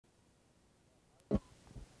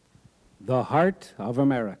the heart of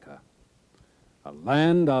America, a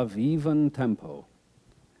land of even tempo,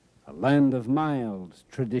 a land of mild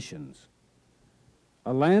traditions,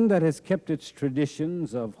 a land that has kept its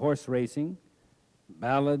traditions of horse racing,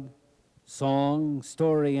 ballad, song,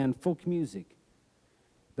 story, and folk music,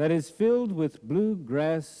 that is filled with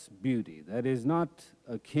bluegrass beauty that is not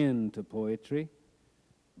akin to poetry,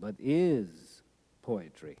 but is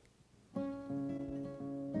poetry.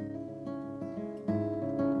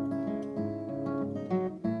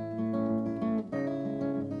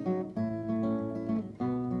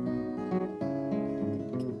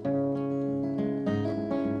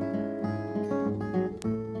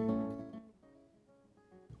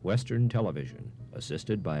 Western Television,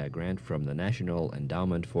 assisted by a grant from the National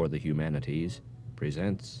Endowment for the Humanities,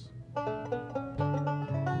 presents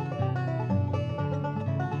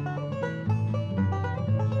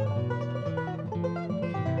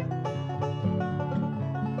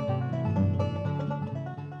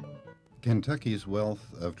Kentucky's wealth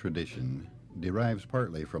of tradition derives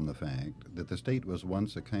partly from the fact that the state was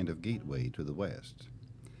once a kind of gateway to the West.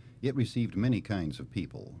 It received many kinds of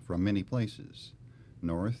people from many places,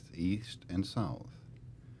 north, east, and south,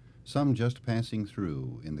 some just passing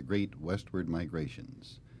through in the great westward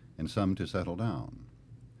migrations, and some to settle down.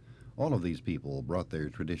 All of these people brought their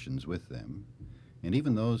traditions with them, and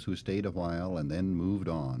even those who stayed a while and then moved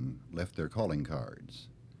on left their calling cards,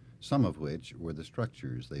 some of which were the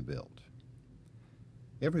structures they built.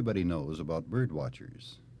 Everybody knows about bird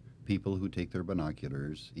watchers, people who take their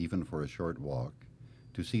binoculars, even for a short walk,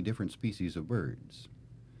 to see different species of birds.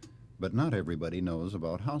 But not everybody knows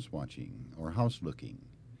about house watching or house looking,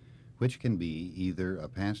 which can be either a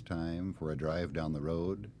pastime for a drive down the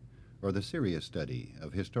road or the serious study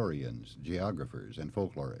of historians, geographers, and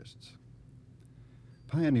folklorists.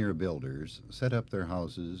 Pioneer builders set up their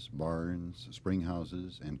houses, barns, spring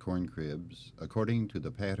houses, and corn cribs according to the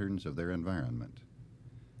patterns of their environment.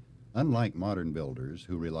 Unlike modern builders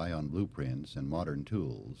who rely on blueprints and modern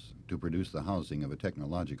tools to produce the housing of a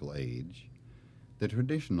technological age, the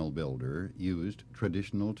traditional builder used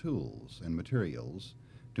traditional tools and materials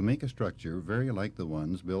to make a structure very like the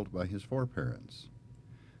ones built by his foreparents.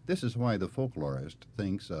 This is why the folklorist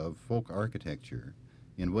thinks of folk architecture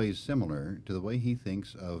in ways similar to the way he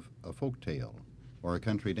thinks of a folk tale or a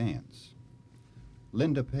country dance.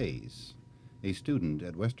 Linda Pace, a student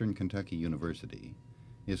at Western Kentucky University,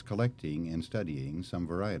 is collecting and studying some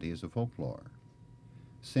varieties of folklore.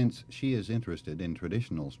 Since she is interested in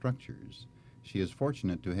traditional structures, she is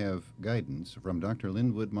fortunate to have guidance from Dr.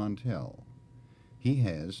 Lynwood Montell. He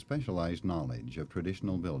has specialized knowledge of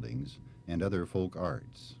traditional buildings and other folk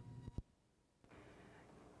arts.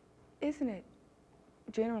 Isn't it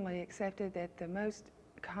generally accepted that the most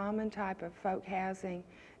common type of folk housing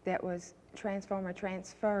that was transformed or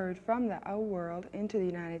transferred from the old world into the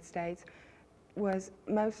United States was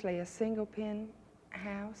mostly a single pen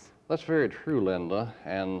house? That's very true, Linda,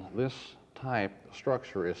 and this type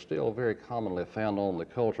structure is still very commonly found on the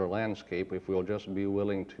cultural landscape if we'll just be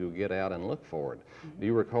willing to get out and look for it. Mm-hmm. Do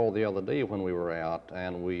you recall the other day when we were out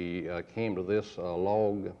and we came to this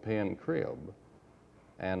log pen crib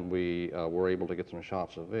and we were able to get some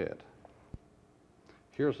shots of it?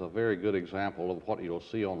 Here's a very good example of what you'll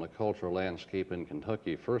see on the cultural landscape in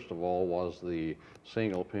Kentucky. First of all was the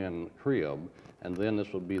single pen crib, and then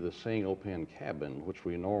this would be the single pen cabin, which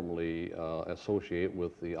we normally associate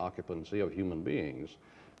with the occupancy of human beings.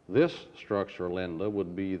 This structure, Linda,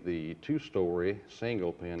 would be the two-story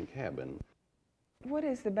single pen cabin. What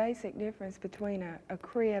is the basic difference between a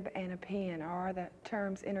crib and a pen, or are the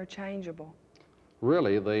terms interchangeable?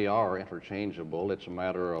 Really, they are interchangeable. It's a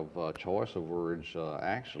matter of choice of words,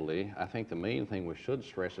 actually. I think the main thing we should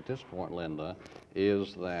stress at this point, Linda,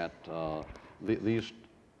 is that these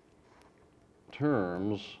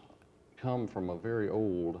terms come from a very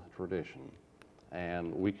old tradition.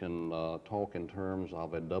 And we can talk in terms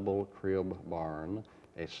of a double crib barn,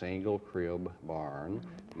 a single crib barn,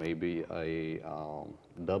 maybe a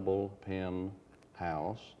double pen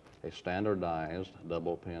house, a standardized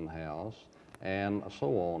double pen house, and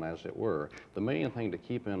so on, as it were. The main thing to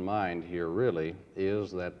keep in mind here really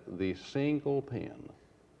is that the single pen,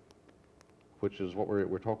 which is what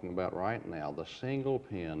we're talking about right now, the single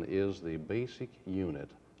pen is the basic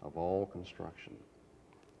unit of all construction.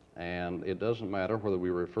 And it doesn't matter whether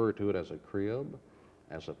we refer to it as a crib,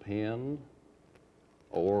 as a pen,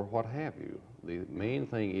 or what have you. The main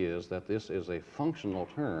thing is that this is a functional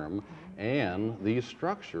term, and these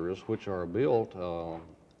structures which are built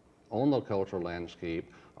on the cultural landscape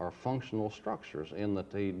are functional structures in that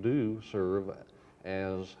they do serve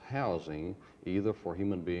as housing either for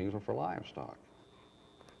human beings or for livestock.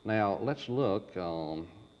 Now let's look at one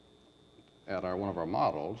of our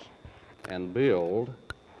models and build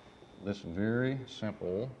this very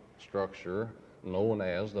simple structure known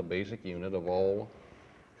as the basic unit of all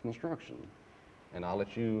construction. And I'll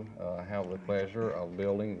let you have the pleasure of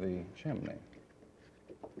building the chimney.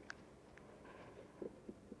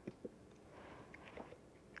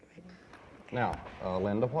 Now,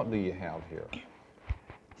 Linda, what do you have here?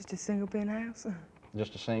 Just a single pin house?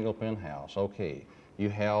 Just a single pin house, okay. You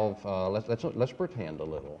have, let's pretend a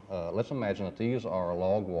little. Let's imagine that these are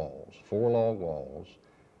log walls, 4 log walls,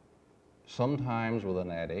 sometimes with an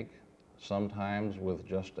attic, sometimes with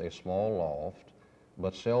just a small loft,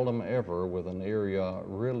 but seldom ever with an area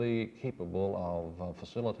really capable of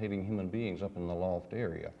facilitating human beings up in the loft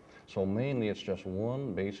area. So mainly it's just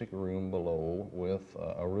one basic room below with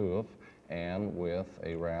a roof and with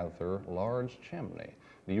a rather large chimney.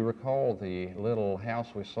 Do you recall the little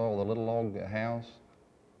house we saw, the little log house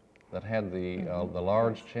that had the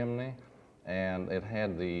large chimney? And it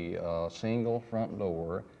had the single front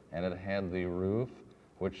door, and it had the roof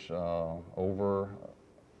which overlooked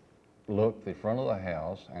the front of the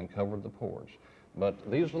house and covered the porch. But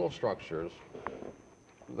these little structures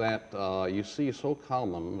that you see so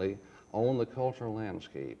commonly on the cultural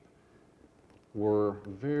landscape were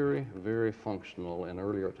very, very functional in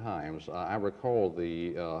earlier times. I recall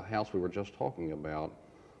the house we were just talking about.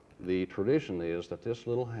 The tradition is that this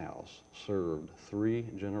little house served 3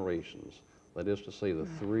 generations. That is to say, the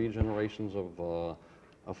 3 generations of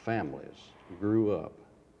families grew up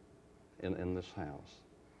in this house.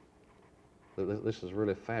 This is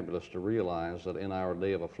really fabulous to realize that in our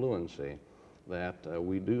day of affluency that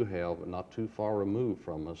we do have not too far removed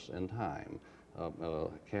from us in time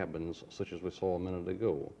cabins such as we saw a minute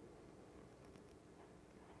ago.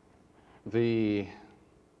 The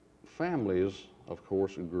families, of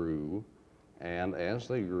course, grew, and as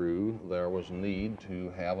they grew, there was need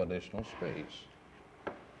to have additional space.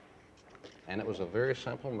 And it was a very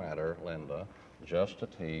simple matter, Linda, just to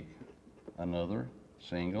take another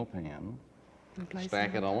single pin,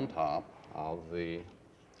 stack it on top of the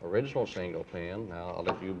original single pin. Now I'll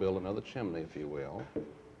let you build another chimney, if you will.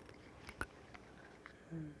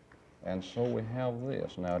 And so we have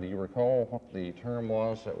this. Now, do you recall what the term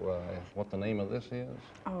was, what the name of this is?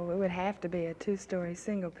 Oh, it would have to be a 2-story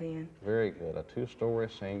single pin. Very good, a 2-story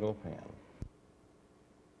single pin.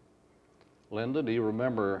 Linda, do you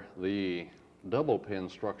remember the double pin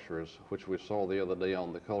structures which we saw the other day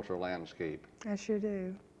on the cultural landscape? I sure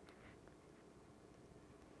do.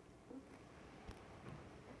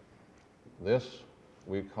 This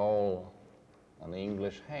we call an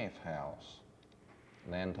English half house.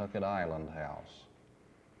 Nantucket Island house.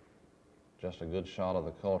 Just a good shot of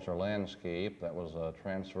the cultural landscape. That was a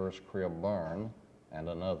transverse crib barn and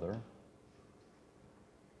another.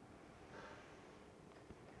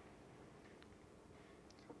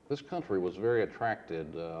 This country was very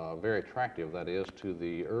attractive, that is, to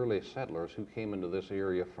the early settlers who came into this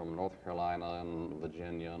area from North Carolina and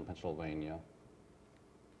Virginia and Pennsylvania.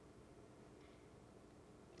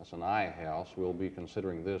 That's an eye house. We'll be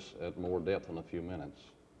considering this at more depth in a few minutes.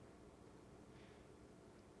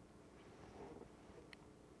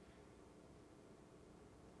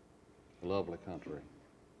 Lovely country.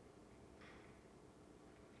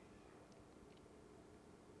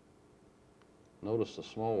 Notice the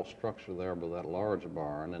small structure there by that large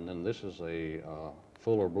barn, and then this is a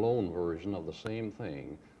fuller blown version of the same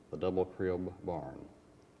thing, the double crib barn.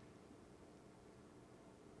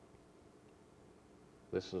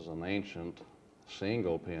 This is an ancient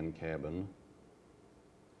single pin cabin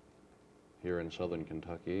here in southern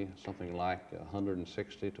Kentucky, something like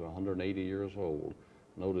 160 to 180 years old.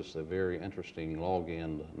 Notice the very interesting log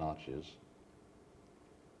end notches,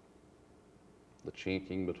 the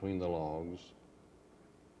chinking between the logs.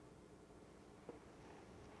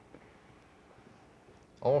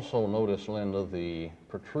 Also notice, Linda, the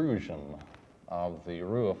protrusion of the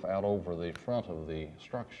roof out over the front of the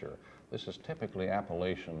structure. This is typically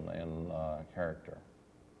Appalachian in character.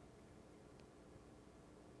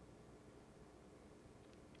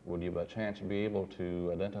 Would you by chance be able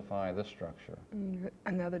to identify this structure?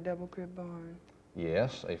 Another double crib barn.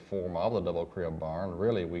 Yes, a form of the double crib barn.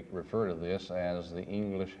 Really, we refer to this as the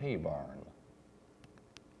English hay barn.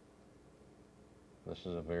 This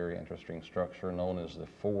is a very interesting structure known as the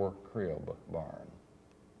 4-crib barn.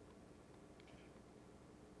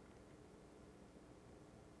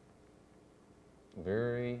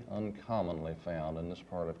 Very uncommonly found in this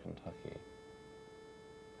part of Kentucky.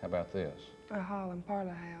 How about this? A hall and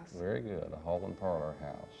parlor house. Very good, a hall and parlor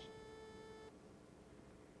house.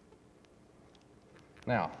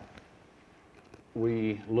 Now,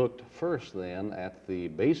 we looked first then at the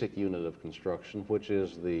basic unit of construction, which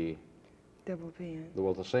is the Double pen.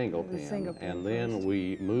 the single The pen. single pen And then first.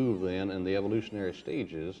 we move then in the evolutionary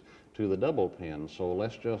stages to the double pen. So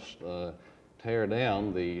let's just tear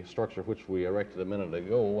down the structure which we erected a minute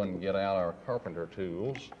ago and get out our carpenter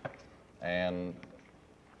tools and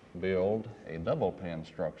build a double pen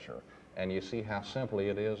structure. And you see how simply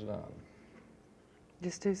it is done.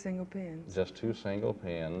 Just two single pens. Just two single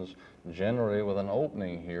pens, generally with an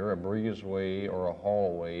opening here, a breezeway or a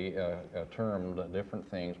hallway, termed different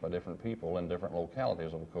things by different people in different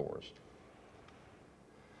localities, of course.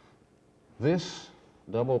 This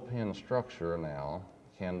double pen structure now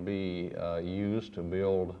can be used to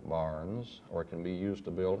build barns, or it can be used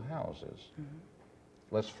to build houses. Mm-hmm.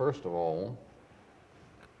 Let's first of all,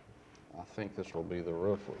 I think this will be the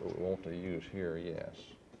roof that we want to use here, yes.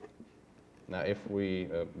 Now, if we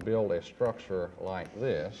build a structure like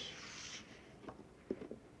this,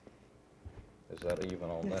 is that even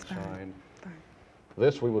on that side? Fine.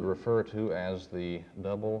 This we would refer to as the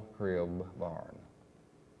double crib barn.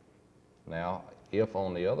 Now, if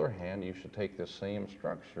on the other hand you should take this same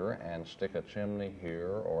structure and stick a chimney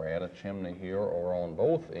here or add a chimney here or on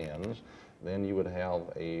both ends, then you would have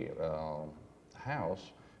a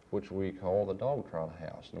house which we call the dog trot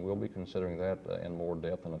house, and we'll be considering that in more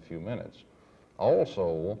depth in a few minutes.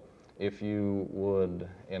 Also, if you would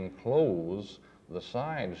enclose the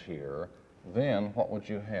sides here, then what would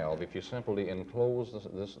you have? If you simply enclose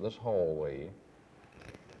this hallway.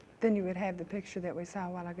 Then you would have the picture that we saw a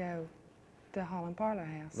while ago, the hall and parlor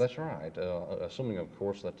house. That's right, assuming, of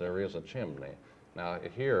course, that there is a chimney. Now,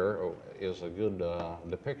 here is a good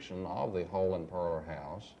depiction of the hall and parlor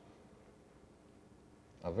house.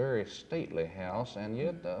 A very stately house, and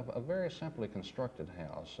yet a very simply constructed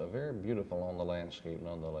house, very beautiful on the landscape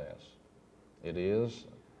nonetheless. It is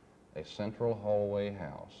a central hallway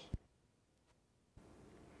house.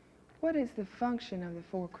 What is the function of the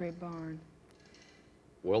four-crib barn?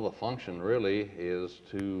 Well, the function really is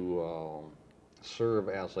to serve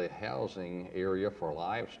as a housing area for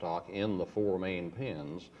livestock in the four main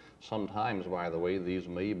pens. Sometimes, by the way, these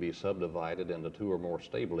may be subdivided into two or more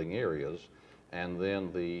stabling areas. And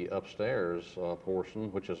then the upstairs portion,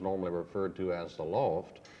 which is normally referred to as the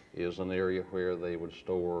loft, is an area where they would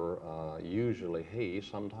store usually hay,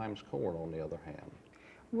 sometimes corn on the other hand.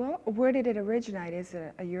 Well, where did it originate? Is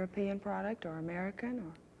it a European product or American?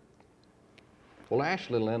 Or? Well,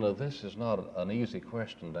 actually, Linda, this is not an easy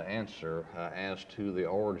question to answer as to the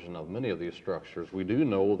origin of many of these structures. We do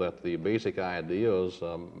know that the basic ideas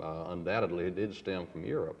undoubtedly did stem from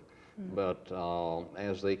Europe. But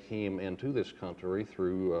as they came into this country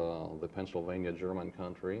through the Pennsylvania German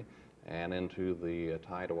country and into the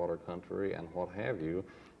Tidewater country and what have you,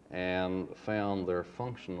 and found their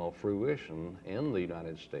functional fruition in the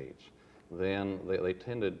United States, then they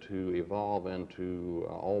tended to evolve into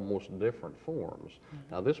almost different forms.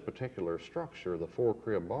 Now, this particular structure, the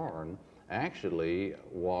four-crib barn, actually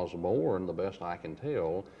was born, the best I can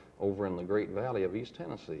tell, over in the Great Valley of East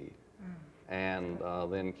Tennessee. And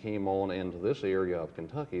then came on into this area of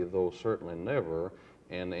Kentucky, though certainly never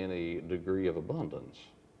in any degree of abundance.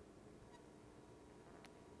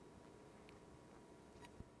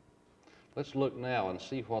 Let's look now and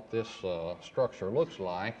see what this structure looks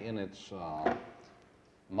like in its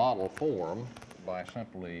model form by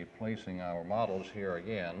simply placing our models here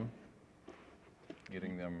again,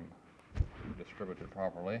 getting them distributed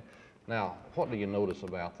properly. Now, what do you notice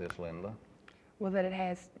about this, Linda? Well, that it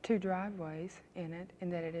has two driveways in it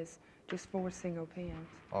and that it is just four single pens.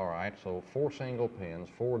 All right, so four single pens,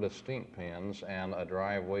 four distinct pens, and a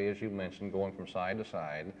driveway, as you mentioned, going from side to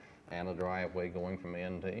side, and a driveway going from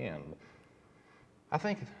end to end. I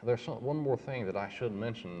think there's one more thing that I should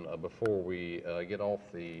mention before we get off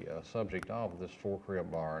the subject of this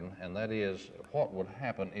four-crib barn, and that is what would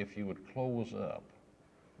happen if you would close up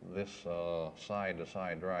this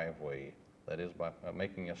side-to-side driveway. That is, by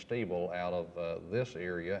making a stable out of this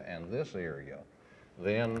area and this area.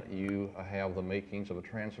 Then you have the makings of a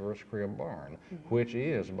transverse crib barn, which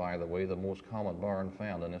is, by the way, the most common barn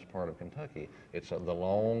found in this part of Kentucky. It's the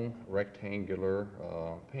long rectangular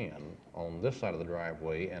pen on this side of the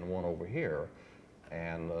driveway and one over here.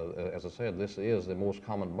 And as I said, this is the most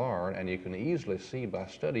common barn, and you can easily see by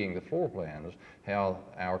studying the floor plans how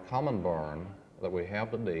our common barn that we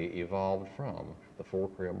have today evolved from the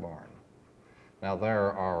four-crib barn. Now,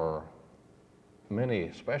 there are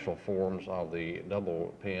many special forms of the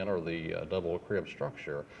double pen or the double crib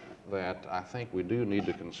structure that I think we do need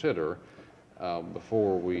to consider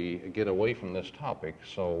before we get away from this topic.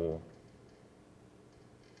 So,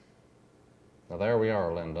 now there we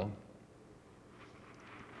are, Linda.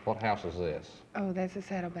 What house is this? Oh, that's a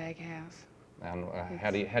saddlebag house. And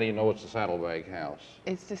how do you know it's a saddlebag house?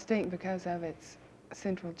 It's distinct because of its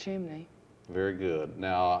central chimney. Very good.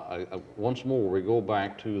 Now, once more, we go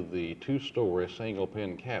back to the two-story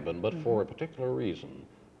single-pen cabin, but for a particular reason.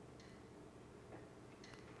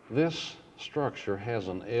 This structure has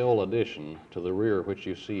an L addition to the rear, which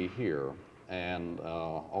you see here. And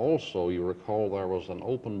also, you recall there was an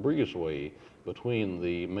open breezeway between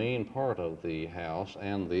the main part of the house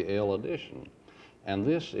and the L addition. And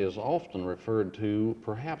this is often referred to,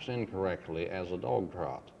 perhaps incorrectly, as a dog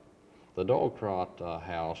trot. The dog trot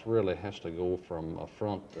house really has to go from a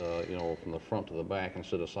front, from the front to the back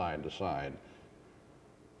instead of side to side.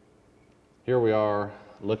 Here we are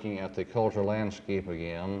looking at the cultural landscape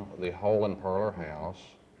again, the hall and parlor house.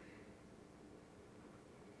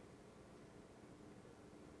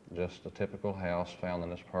 Just a typical house found in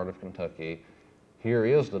this part of Kentucky. Here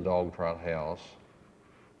is the dog trot house.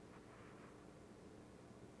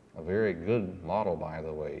 A very good model, by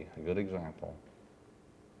the way, a good example.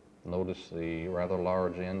 Notice the rather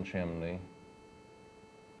large end chimney.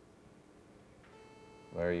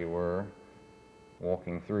 There you were,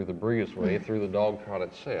 walking through the breezeway, through the dog trot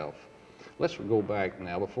itself. Let's go back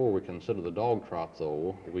now. Before we consider the dog trot,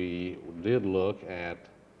 though, we did look at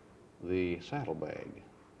the saddlebag.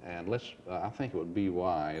 And I think it would be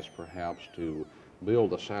wise, perhaps, to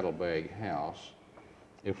build a saddlebag house.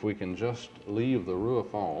 If we can just leave the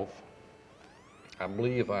roof off, I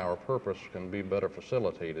believe our purpose can be better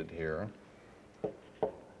facilitated here.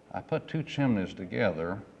 I put two chimneys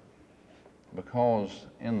together because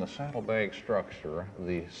in the saddlebag structure,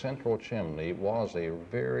 the central chimney was a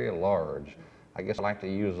very large, I guess I like to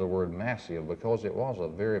use the word massive because it was a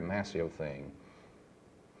very massive thing.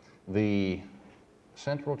 The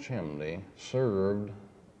central chimney served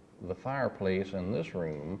the fireplace in this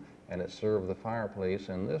room, and it served the fireplace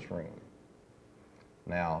in this room.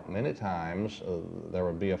 Now, many times there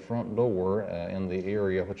would be a front door in the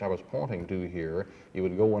area which I was pointing to here. You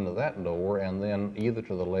would go into that door and then either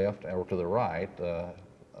to the left or to the right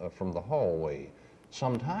from the hallway.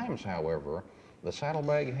 Sometimes, however, the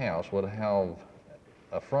saddlebag house would have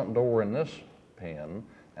a front door in this pen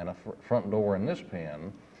and a front door in this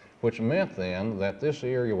pen, which meant then that this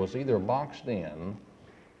area was either boxed in,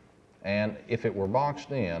 and if it were boxed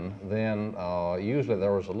in, then usually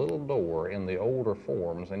there was a little door in the older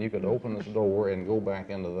forms, and you could open this door and go back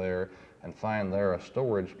into there and find there a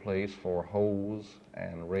storage place for hose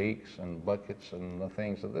and rakes and buckets and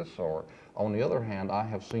things of this sort. On the other hand, I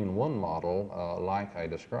have seen one model, like I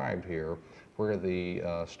described here, where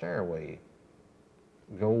the stairway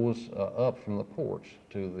goes up from the porch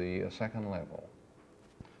to the second level.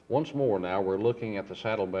 Once more now, we're looking at the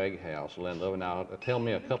saddlebag house, Linda. Now, tell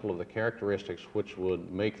me a couple of the characteristics which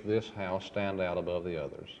would make this house stand out above the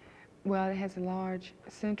others. Well, it has a large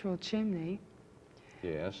central chimney.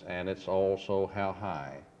 Yes, and it's also how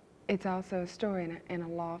high? It's also a story and a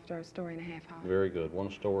loft, or a story and a half high. Very good,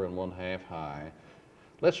 1 story and 1/2 high.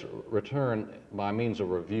 Let's return by means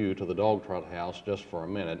of review to the dog trot house just for a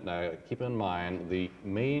minute. Now, keep in mind, the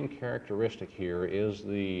main characteristic here is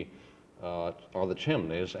the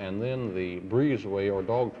chimneys, and then the breezeway or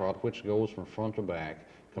dog trot, which goes from front to back,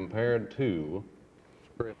 compared to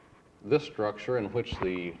this structure in which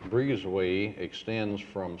the breezeway extends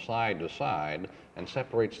from side to side and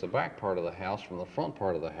separates the back part of the house from the front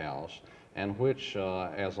part of the house, and which,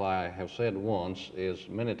 as I have said once, is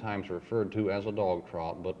many times referred to as a dog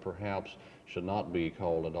trot, but perhaps should not be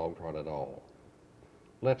called a dog trot at all.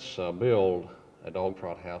 Let's build a dog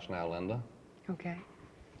trot house now, Linda. Okay.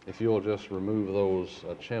 If you'll just remove those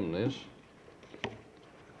chimneys.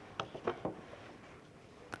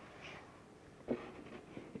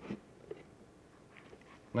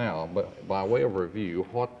 Now, by way of review,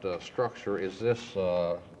 what structure is this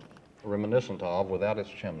reminiscent of without its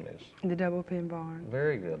chimneys? The double pen barn.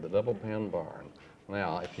 Very good, the double pen barn.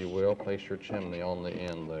 Now, if you will, place your chimney on the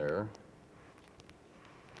end there.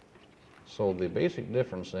 So the basic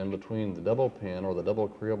difference then between the double pen or the double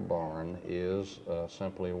crib barn is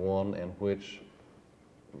simply one in which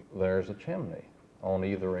there's a chimney on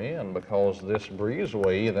either end, because this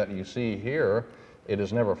breezeway that you see here, it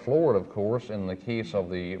is never floored, of course, in the case of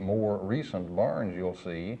the more recent barns you'll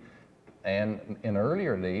see, and in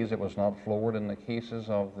earlier days it was not floored in the cases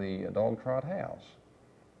of the dog trot house.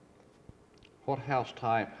 What house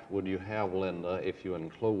type would you have, Linda, if you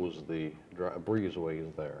enclose the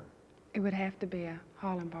breezeways there? It would have to be a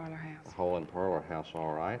hall and parlor house. A hall and parlor house,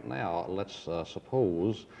 all right. Now, let's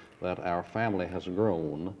suppose that our family has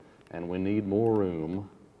grown and we need more room,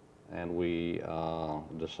 and we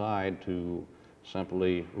decide to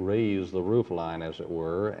simply raise the roof line, as it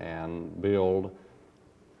were, and build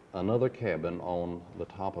another cabin on the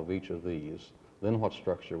top of each of these, then what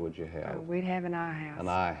structure would you have? We'd have an I house. An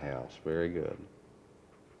I house, very good.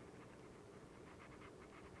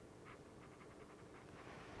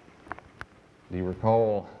 Do you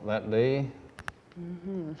recall that day?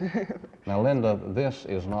 Now, Linda, this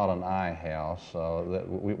is not an I house.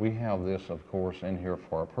 We have this, of course, in here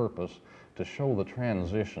for a purpose to show the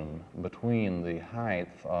transition between the height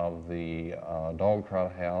of the dog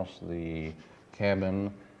trot house, the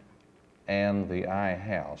cabin, and the I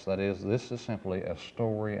house. That is, this is simply a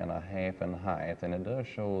story and a half in height, and it does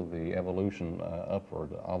show the evolution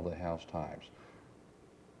upward of the house types.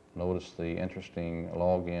 Notice the interesting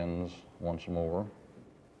log ends once more.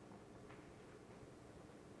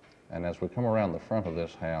 And as we come around the front of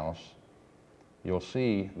this house, you'll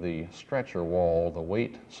see the stretcher wall, the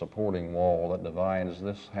weight supporting wall that divides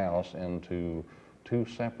this house into two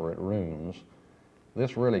separate rooms.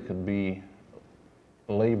 This really could be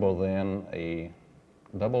labeled then a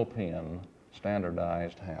double pin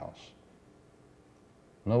standardized house.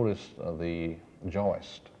 Notice the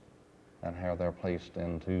joist and how they're placed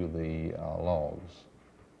into the logs.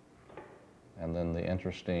 And then the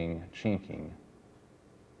interesting chinking.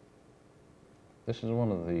 This is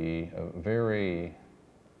one of the very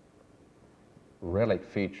relic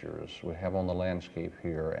features we have on the landscape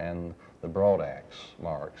here, and the broadaxe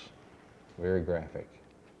marks, very graphic.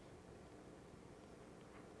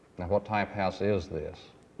 Now, what type house is this?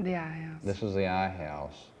 The I house. This is the I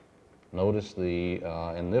house. Notice the,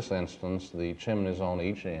 in this instance, the chimneys on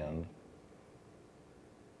each end.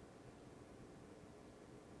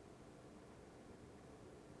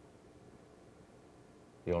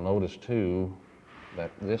 You'll notice, too,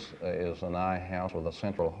 that this is an I house with a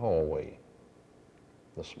central hallway,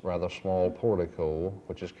 this rather small portico,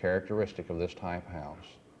 which is characteristic of this type house.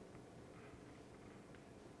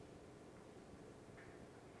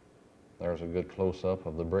 There's a good close-up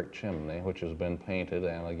of the brick chimney, which has been painted,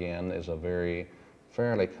 and again is a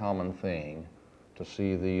fairly common thing to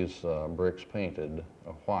see these bricks painted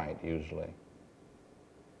white usually.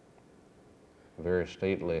 A very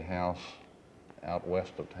stately house out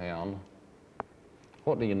west of town.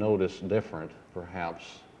 What do you notice different, perhaps,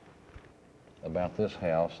 about this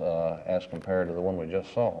house as compared to the one we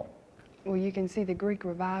just saw? Well, you can see the Greek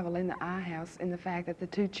revival in the I house in the fact that the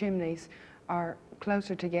two chimneys are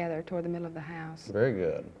closer together toward the middle of the house. Very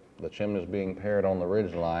good. The chimneys being paired on the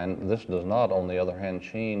ridge line. This does not, on the other hand,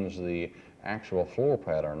 change the actual floor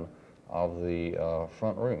pattern of the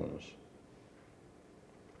front rooms.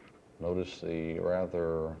 Notice the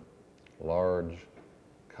rather large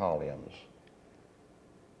columns.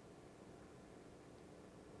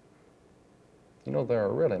 You know, there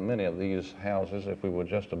are really many of these houses if we would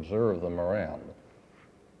just observe them around.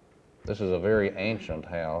 This is a very ancient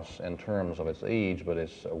house in terms of its age, but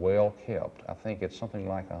it's well kept. I think it's something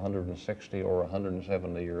like 160 or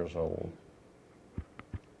 170 years old.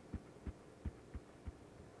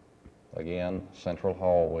 Again, central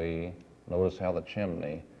hallway. Notice how the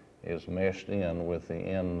chimney is meshed in with the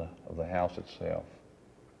end of the house itself.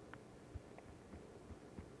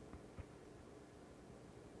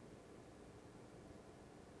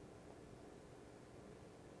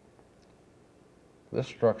 This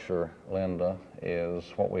structure, Linda, is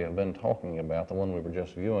what we have been talking about, the one we were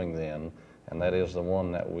just viewing then, and that is the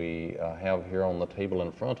one that we have here on the table in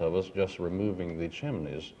front of us, just removing the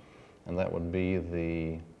chimneys, and that would be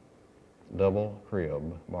the double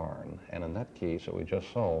crib barn. And in that case that we just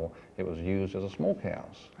saw, it was used as a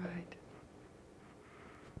smokehouse. Right.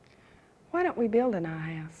 Why don't we build an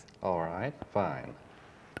I house? All right, fine.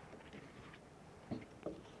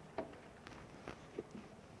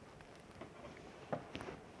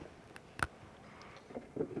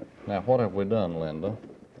 Now, what have we done, Linda,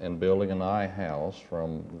 in building an I house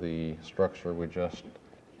from the structure we just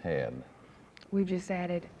had? We've just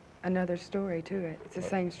added another story to it. It's the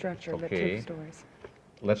same structure, but Okay. two stories.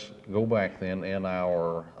 Let's go back then in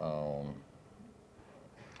our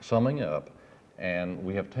summing up, and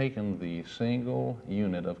we have taken the single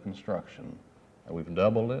unit of construction, and we've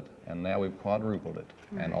doubled it, and now we've quadrupled it.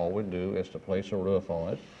 Right. And all we do is to place a roof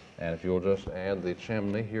on it, and if you'll just add the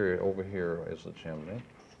chimney, over here is the chimney.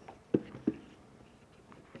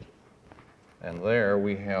 And there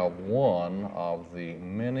we have one of the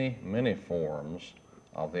many, many forms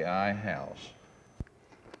of the I house.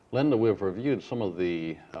 Linda, we've reviewed some of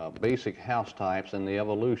the basic house types and the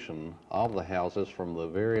evolution of the houses from the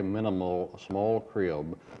very minimal small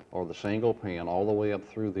crib or the single pen all the way up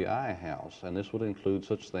through the I house. And this would include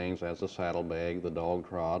such things as the saddlebag, the dog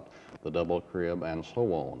trot, the double crib, and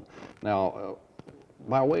so on. Now,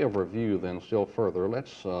 By way of review then still further,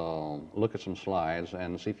 let's look at some slides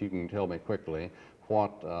and see if you can tell me quickly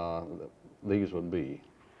what these would be.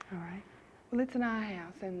 All right. Well, it's an eye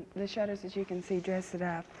house, and the shutters, as you can see, dress it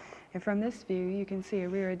up. And from this view, you can see a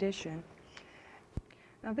rear addition.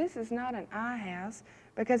 Now, this is not an eye house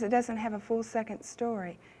because it doesn't have a full second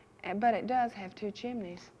story, but it does have 2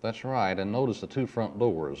 chimneys. That's right, and notice the 2 front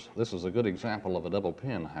doors. This is a good example of a double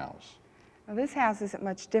pen house. Now, this house isn't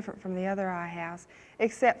much different from the other eye house,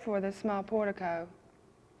 except for the small portico.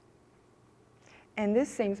 And this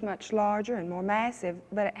seems much larger and more massive,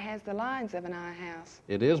 but it has the lines of an eye house.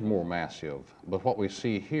 It is more massive, but what we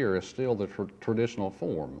see here is still the traditional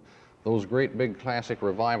form. Those great big classic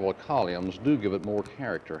revival columns do give it more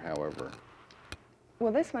character, however.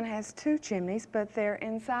 Well, this one has 2 chimneys, but they're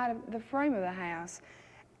inside of the frame of the house.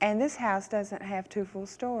 And this house doesn't have 2 full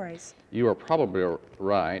stories. You are probably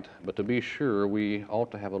right, but to be sure, we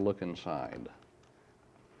ought to have a look inside.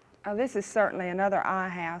 Oh, this is certainly another eye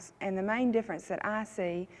house, and the main difference that I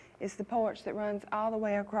see is the porch that runs all the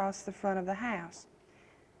way across the front of the house.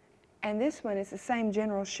 And this one is the same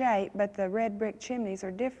general shape, but the red brick chimneys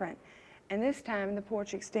are different. And this time the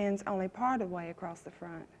porch extends only part of the way across the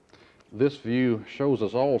front. This view shows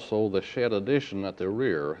us also the shed addition at the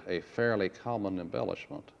rear, a fairly common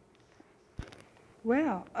embellishment.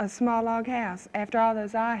 Well, a small log house after all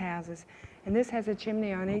those eye houses. And this has a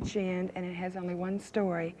chimney on each end, and it has only 1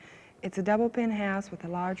 story. It's a double pen house with a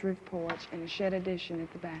large roof porch and a shed addition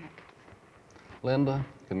at the back. Linda,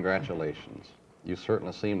 congratulations. You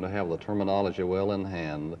certainly seem to have the terminology well in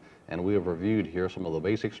hand, and we have reviewed here some of the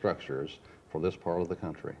basic structures for this part of the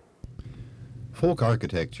country. Folk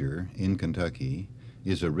architecture in Kentucky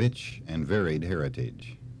is a rich and varied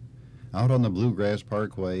heritage. Out on the Bluegrass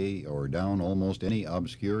Parkway or down almost any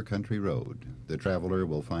obscure country road, the traveler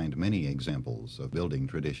will find many examples of building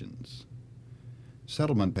traditions.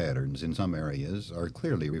 Settlement patterns in some areas are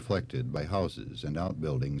clearly reflected by houses and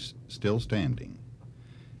outbuildings still standing,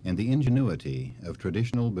 and the ingenuity of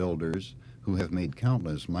traditional builders who have made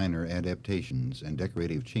countless minor adaptations and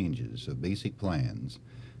decorative changes of basic plans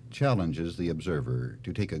challenges the observer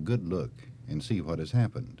to take a good look and see what has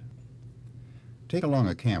happened. Take along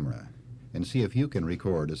a camera and see if you can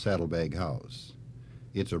record a saddlebag house.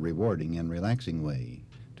 It's a rewarding and relaxing way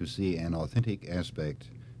to see an authentic aspect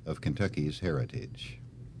of Kentucky's heritage.